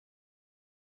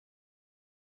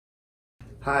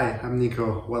Hi, I'm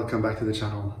Nico. Welcome back to the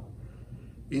channel.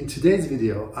 In today's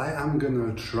video, I am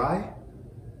gonna try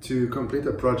to complete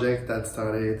a project that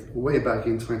started way back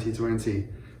in 2020,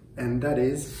 and that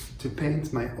is to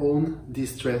paint my own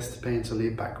distressed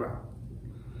Painterly background.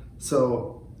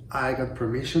 So I got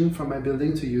permission from my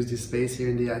building to use this space here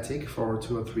in the attic for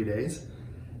 2 or 3 days,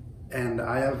 and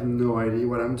I have no idea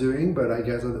what I'm doing, but I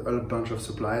gathered a bunch of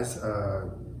supplies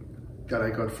that I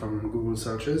got from Google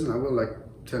searches, and I will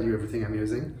tell you everything I'm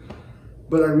using.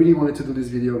 But I really wanted to do this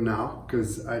video now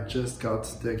because I just got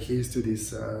the keys to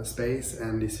this space,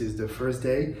 and this is the first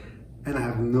day, and I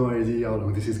have no idea how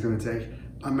long this is gonna take.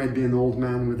 I might be an old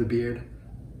man with a beard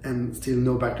and still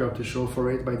no backdrop to show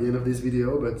for it by the end of this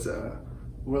video, but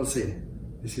we'll see.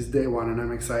 This is day one and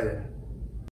I'm excited.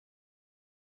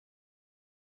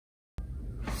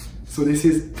 So this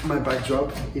is my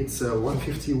backdrop. It's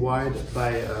 150 wide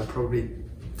by probably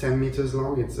 10 meters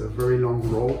long. It's a very long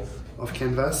roll of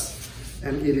canvas,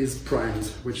 and it is primed,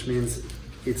 which means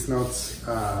it's not,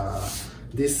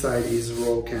 this side is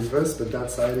raw canvas, but that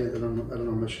side, I don't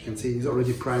know how much you can see, is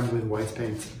already primed with white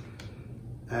paint.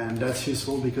 And that's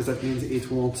useful because that means it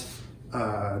won't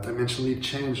dimensionally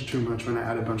change too much when I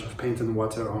add a bunch of paint and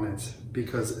water on it,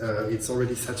 because it's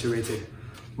already saturated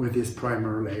with this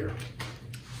primer layer.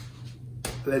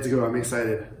 Let's go, I'm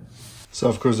excited. So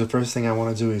of course the first thing I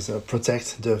want to do is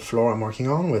protect the floor I'm working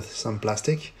on with some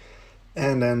plastic,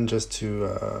 and then just to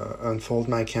unfold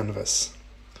my canvas.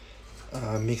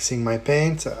 Mixing my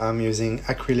paint, I'm using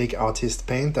acrylic artist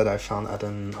paint that I found at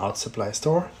an art supply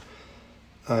store.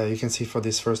 You can see for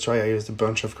this first try I used a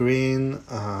bunch of green,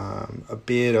 a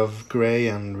bit of gray,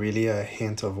 and really a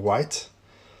hint of white.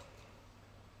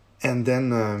 And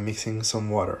then mixing some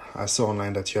water. I saw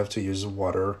online that you have to use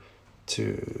water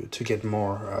to get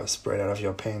more spread out of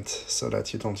your paint, so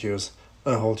that you don't use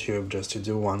a whole tube just to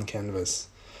do one canvas.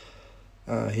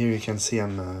 Here you can see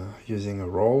I'm using a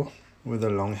roll with a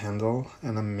long handle,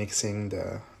 and I'm mixing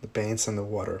the paints and the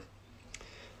water.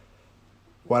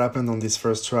 What happened on this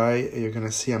first try, you're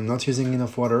gonna see I'm not using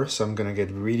enough water, so I'm gonna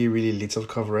get really little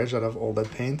coverage out of all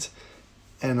that paint,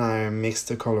 and I mixed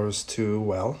the colors too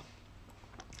well,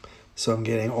 so I'm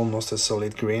getting almost a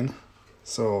solid green.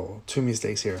 So 2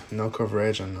 mistakes here, no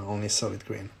coverage and only solid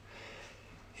green.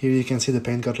 Here you can see the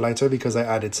paint got lighter because I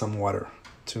added some water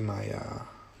to my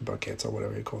bucket, or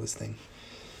whatever you call this thing.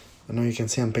 I know you can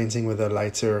see I'm painting with a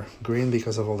lighter green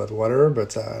because of all that water,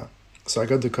 but so I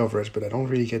got the coverage, but I don't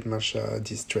really get much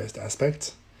distressed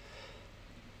aspect.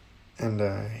 And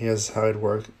here's how it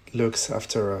looks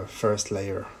after a first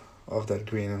layer of that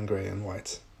green and gray and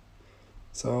white.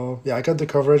 So yeah, I got the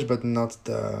coverage, but not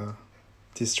the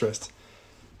distressed.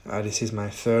 This is my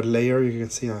third layer. You can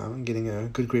see I'm getting a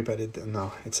good grip at it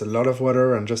now. It's a lot of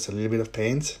water and just a little bit of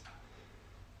paint.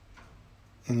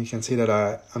 And you can see that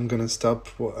I'm gonna stop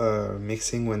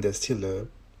mixing when there's still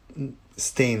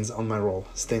stains on my roll,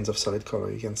 stains of solid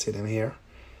color. You can see them here.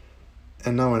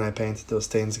 And now when I paint, those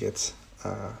stains get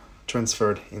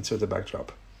transferred into the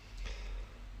backdrop.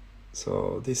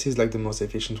 So this is like the most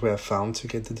efficient way I've found to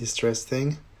get the distressed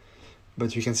thing.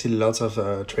 But you can see lots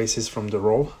of traces from the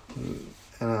roll.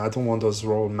 And I don't want those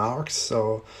roll marks,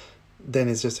 so then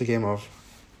it's just a game of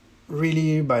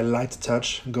really by light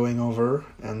touch going over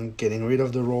and getting rid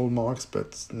of the roll marks,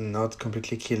 but not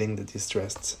completely killing the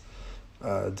distressed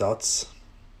dots.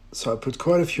 So I put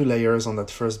quite a few layers on that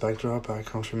first backdrop. I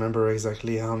can't remember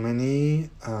exactly how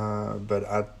many,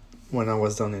 but when I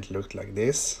was done it looked like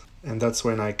this, and that's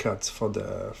when I cut for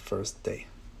the first day.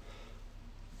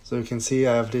 So you can see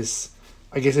I have this,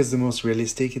 I guess it's the most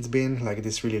realistic it's been. Like,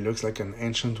 this really looks like an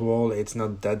ancient wall. It's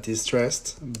not that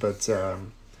distressed, but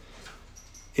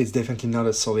it's definitely not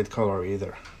a solid color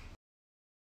either.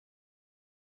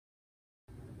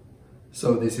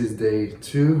 So this is day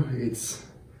 2. It's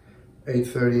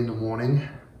 8:30 in the morning.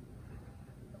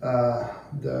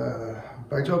 The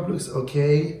backdrop looks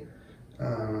okay.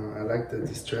 I like the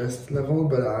distressed level,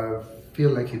 but I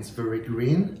feel like it's very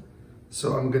green.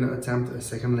 So I'm gonna attempt a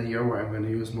second layer where I'm gonna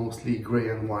use mostly gray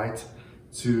and white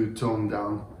to tone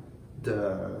down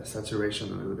the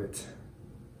saturation a little bit.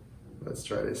 Let's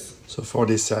try this. So for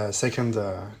this second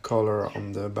color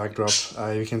on the backdrop,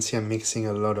 you can see I'm mixing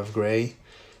a lot of gray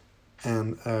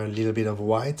and a little bit of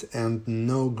white and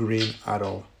no green at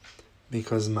all,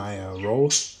 because my roll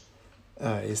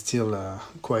is still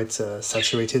quite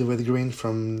saturated with green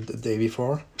from the day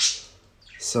before.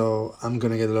 So I'm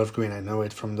gonna get a lot of green, I know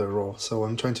it from the roll. So what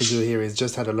I'm trying to do here is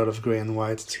just add a lot of gray and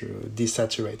white to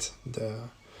desaturate the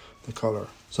color.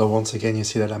 So once again you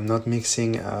see that I'm not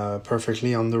mixing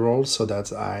perfectly on the roll, so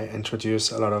that I introduce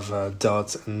a lot of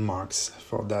dots and marks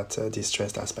for that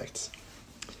distressed aspect.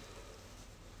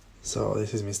 So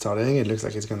this is me starting. It looks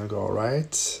like it's gonna go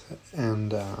alright.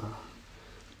 And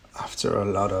after a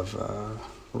lot of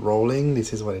rolling,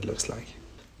 this is what it looks like.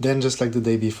 Then, just like the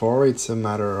day before, it's a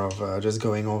matter of just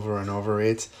going over and over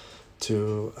it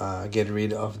to get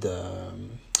rid of the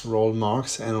roll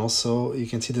marks. And also you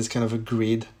can see there's kind of a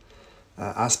grid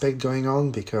aspect going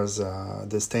on, because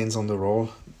the stains on the roll,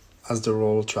 as the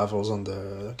roll travels on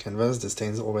the canvas, the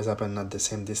stains always happen at the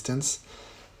same distance.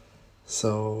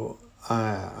 So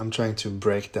I'm trying to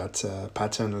break that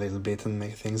pattern a little bit and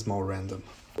make things more random.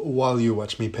 While you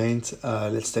watch me paint,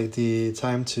 let's take the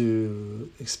time to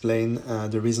explain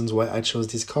the reasons why I chose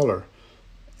this color.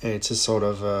 It's a sort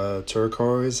of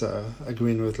turquoise, a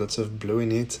green with lots of blue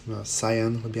in it.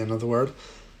 Cyan would be another word.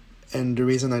 And the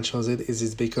reason I chose it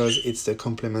is because it's the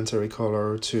complementary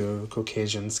color to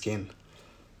Caucasian skin.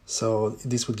 So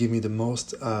this would give me the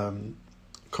most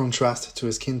contrast to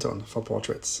a skin tone for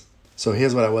portraits. So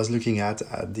here's what I was looking at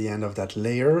the end of that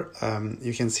layer.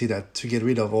 You can see that to get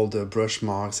rid of all the brush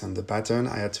marks and the pattern,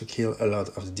 I had to kill a lot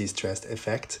of the distressed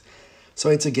effect. So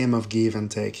it's a game of give and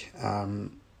take.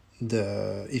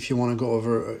 If you want to go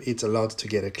over it a lot to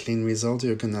get a clean result,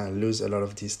 you're gonna lose a lot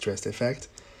of distressed effect.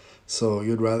 So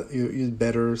you'd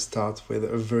better start with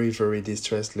a very, very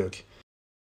distressed look.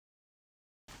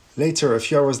 Later, a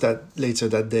few hours later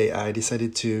that day, I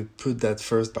decided to put that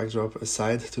first backdrop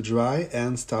aside to dry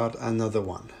and start another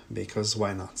one, because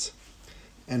why not?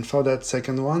 And for that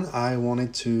second one, I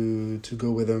wanted to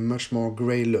go with a much more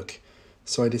gray look.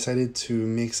 So I decided to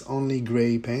mix only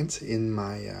gray paint in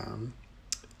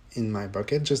my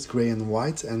bucket, just gray and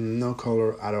white and no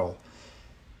color at all.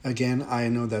 Again, I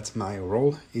know that my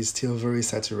roll is still very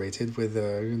saturated with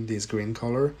this green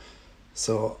color,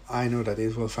 so I know that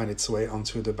it will find its way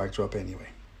onto the backdrop anyway.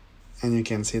 And you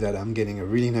can see that I'm getting a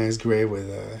really nice gray with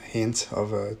a hint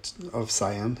of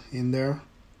cyan in there.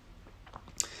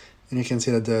 And you can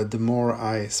see that the more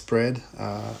I spread,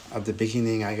 at the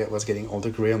beginning I was getting all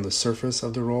the gray on the surface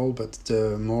of the roll, but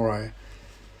the more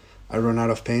I run out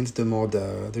of paint, the more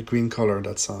the green color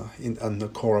that's on the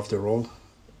core of the roll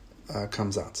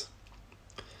comes out.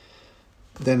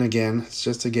 Then again, it's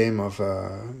just a game of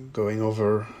going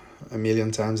over a million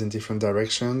times in different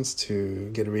directions to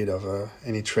get rid of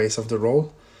any trace of the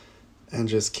roll and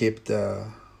just keep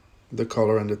the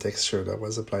color and the texture that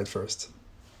was applied first.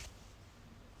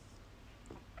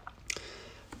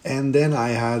 And then I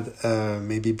had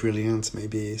maybe brilliant,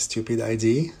 maybe stupid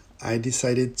idea. I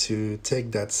decided to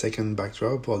take that second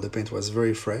backdrop while the paint was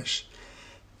very fresh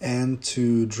and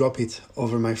to drop it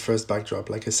over my first backdrop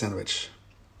like a sandwich.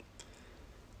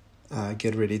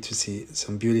 Get ready to see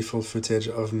some beautiful footage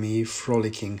of me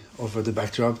frolicking over the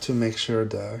backdrop to make sure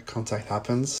the contact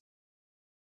happens.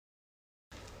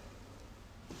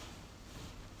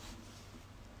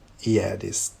 Yeah,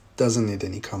 this doesn't need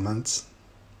any comments.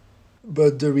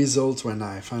 But the result when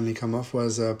I finally come off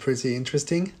was pretty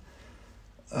interesting.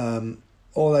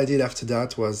 All I did after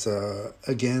that was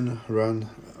again run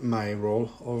my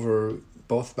roll over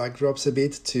both backdrops a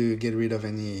bit to get rid of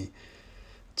any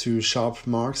too sharp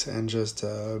marks and just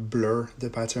blur the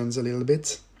patterns a little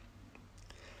bit.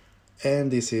 And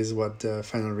this is what the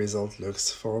final result looks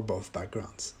for both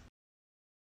backgrounds.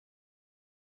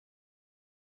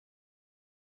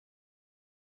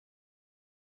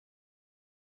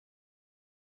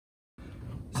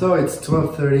 So it's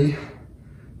 12:30.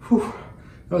 Whew.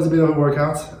 That was a bit of a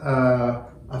workout.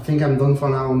 I think I'm done for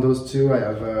now on those two. I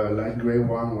have a light gray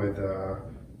one with a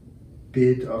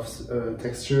bit of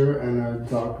texture and a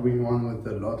dark green one with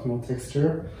a lot more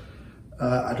texture.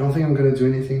 I don't think I'm going to do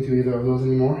anything to either of those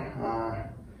anymore.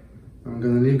 I'm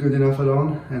going to leave good enough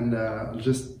alone and I'll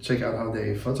just check out how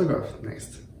they photograph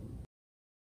next.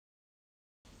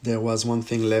 There was one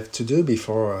thing left to do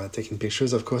before taking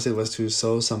pictures. Of course, it was to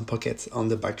sew some pockets on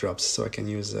the backdrops so I can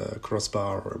use a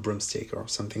crossbar or a broomstick or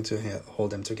something to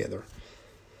hold them together.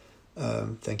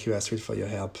 Thank you, Astrid, for your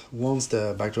help. Once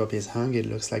the backdrop is hung, it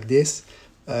looks like this.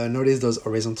 Notice those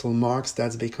horizontal marks.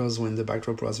 That's because when the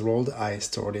backdrop was rolled, I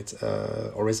stored it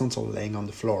horizontal, laying on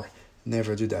the floor.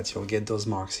 Never do that, you'll get those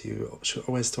marks. You should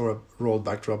always store a rolled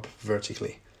backdrop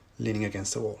vertically, leaning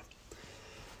against the wall.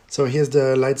 So here's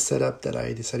the light setup that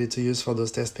I decided to use for those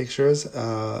test pictures.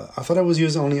 I thought I would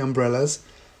use only umbrellas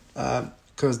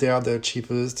because they are the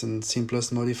cheapest and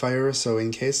simplest modifier. So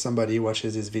in case somebody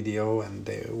watches this video and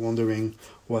they're wondering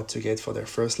what to get for their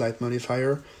first light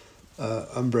modifier,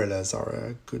 umbrellas are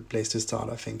a good place to start,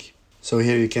 I think. So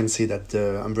here you can see that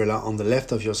the umbrella on the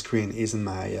left of your screen is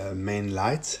my main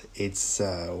light. It's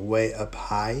way up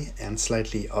high and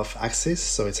slightly off axis,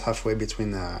 so it's halfway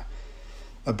between a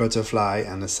butterfly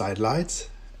and a side light.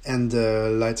 And the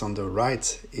light on the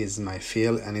right is my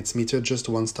fill, and it's metered just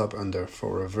one stop under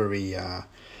for a very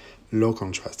low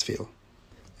contrast fill.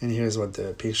 And here's what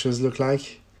the pictures look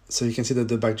like. So you can see that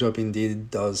the backdrop indeed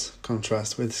does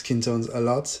contrast with skin tones a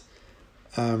lot.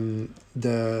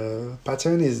 The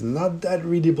pattern is not that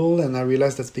readable, and I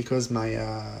realized that's because my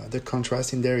the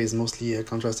contrast in there is mostly a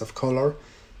contrast of color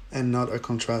and not a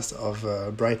contrast of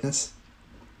brightness.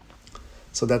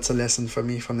 So that's a lesson for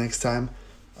me for next time.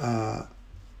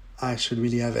 I should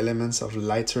really have elements of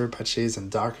lighter patches and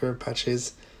darker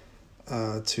patches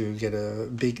to get a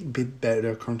bit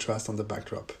better contrast on the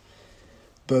backdrop.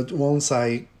 But once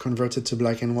I converted to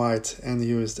black and white and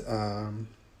used a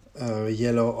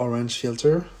yellow-orange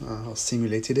filter, or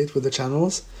simulated it with the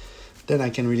channels, then I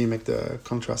can really make the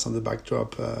contrast on the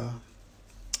backdrop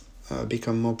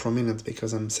become more prominent,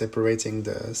 because I'm separating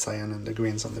the cyan and the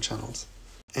greens on the channels.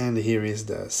 And here is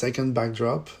the second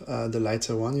backdrop, the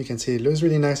lighter one. You can see it looks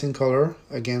really nice in color,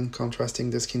 again contrasting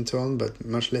the skin tone but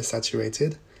much less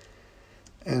saturated.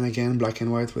 And again, black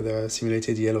and white with a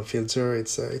simulated yellow filter.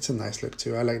 It's a nice look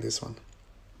too. I like this one.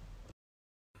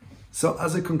 So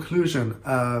as a conclusion,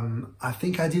 I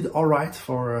think I did all right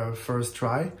for a first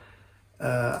try.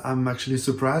 I'm actually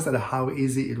surprised at how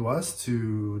easy it was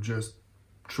to just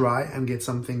try and get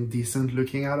something decent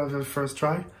looking out of a first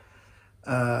try.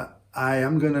 I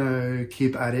am gonna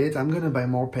keep at it. I'm gonna buy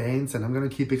more paints and I'm gonna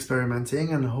keep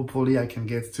experimenting, and hopefully I can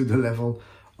get to the level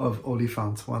of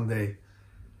Oliphant one day.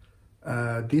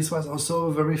 This was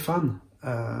also very fun.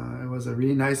 It was a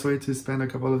really nice way to spend a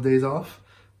couple of days off.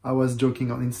 I was joking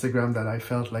on Instagram that I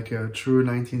felt like a true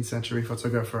 19th century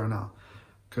photographer now,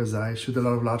 because I shoot a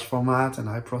lot of large format and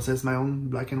I process my own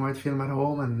black and white film at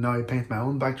home, and now I paint my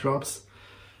own backdrops.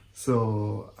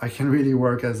 So I can really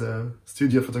work as a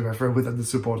studio photographer without the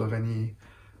support of any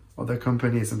other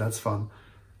companies, and that's fun.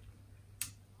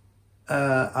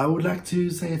 I would like to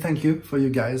say thank you for you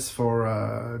guys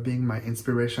for being my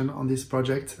inspiration on this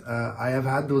project. I have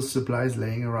had those supplies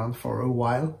laying around for a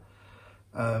while.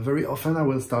 Very often I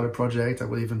will start a project, I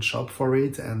will even shop for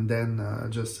it, and then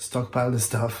just stockpile the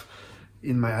stuff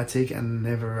in my attic and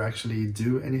never actually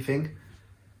do anything.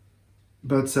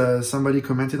 But somebody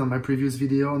commented on my previous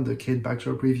video on the kit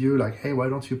backdrop review, like, hey, why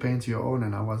don't you paint your own?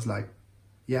 And I was like,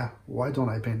 yeah, why don't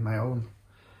I paint my own?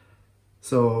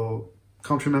 So,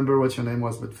 can't remember what your name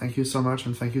was, but thank you so much,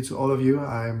 and thank you to all of you.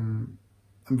 I'm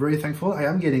very thankful. I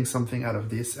am getting something out of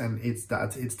this, and it's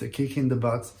the kick in the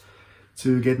butt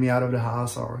to get me out of the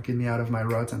house or get me out of my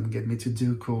rut and get me to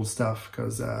do cool stuff,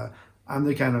 because I'm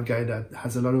the kind of guy that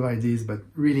has a lot of ideas but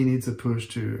really needs a push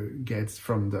to get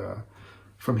from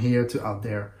here to out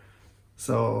there.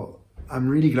 So I'm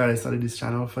really glad I started this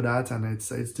channel for that, and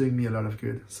it's doing me a lot of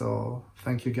good. So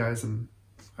thank you guys, and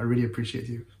I really appreciate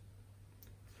you.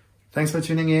 Thanks for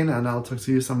tuning in, and I'll talk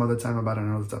to you some other time about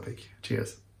another topic.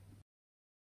 Cheers.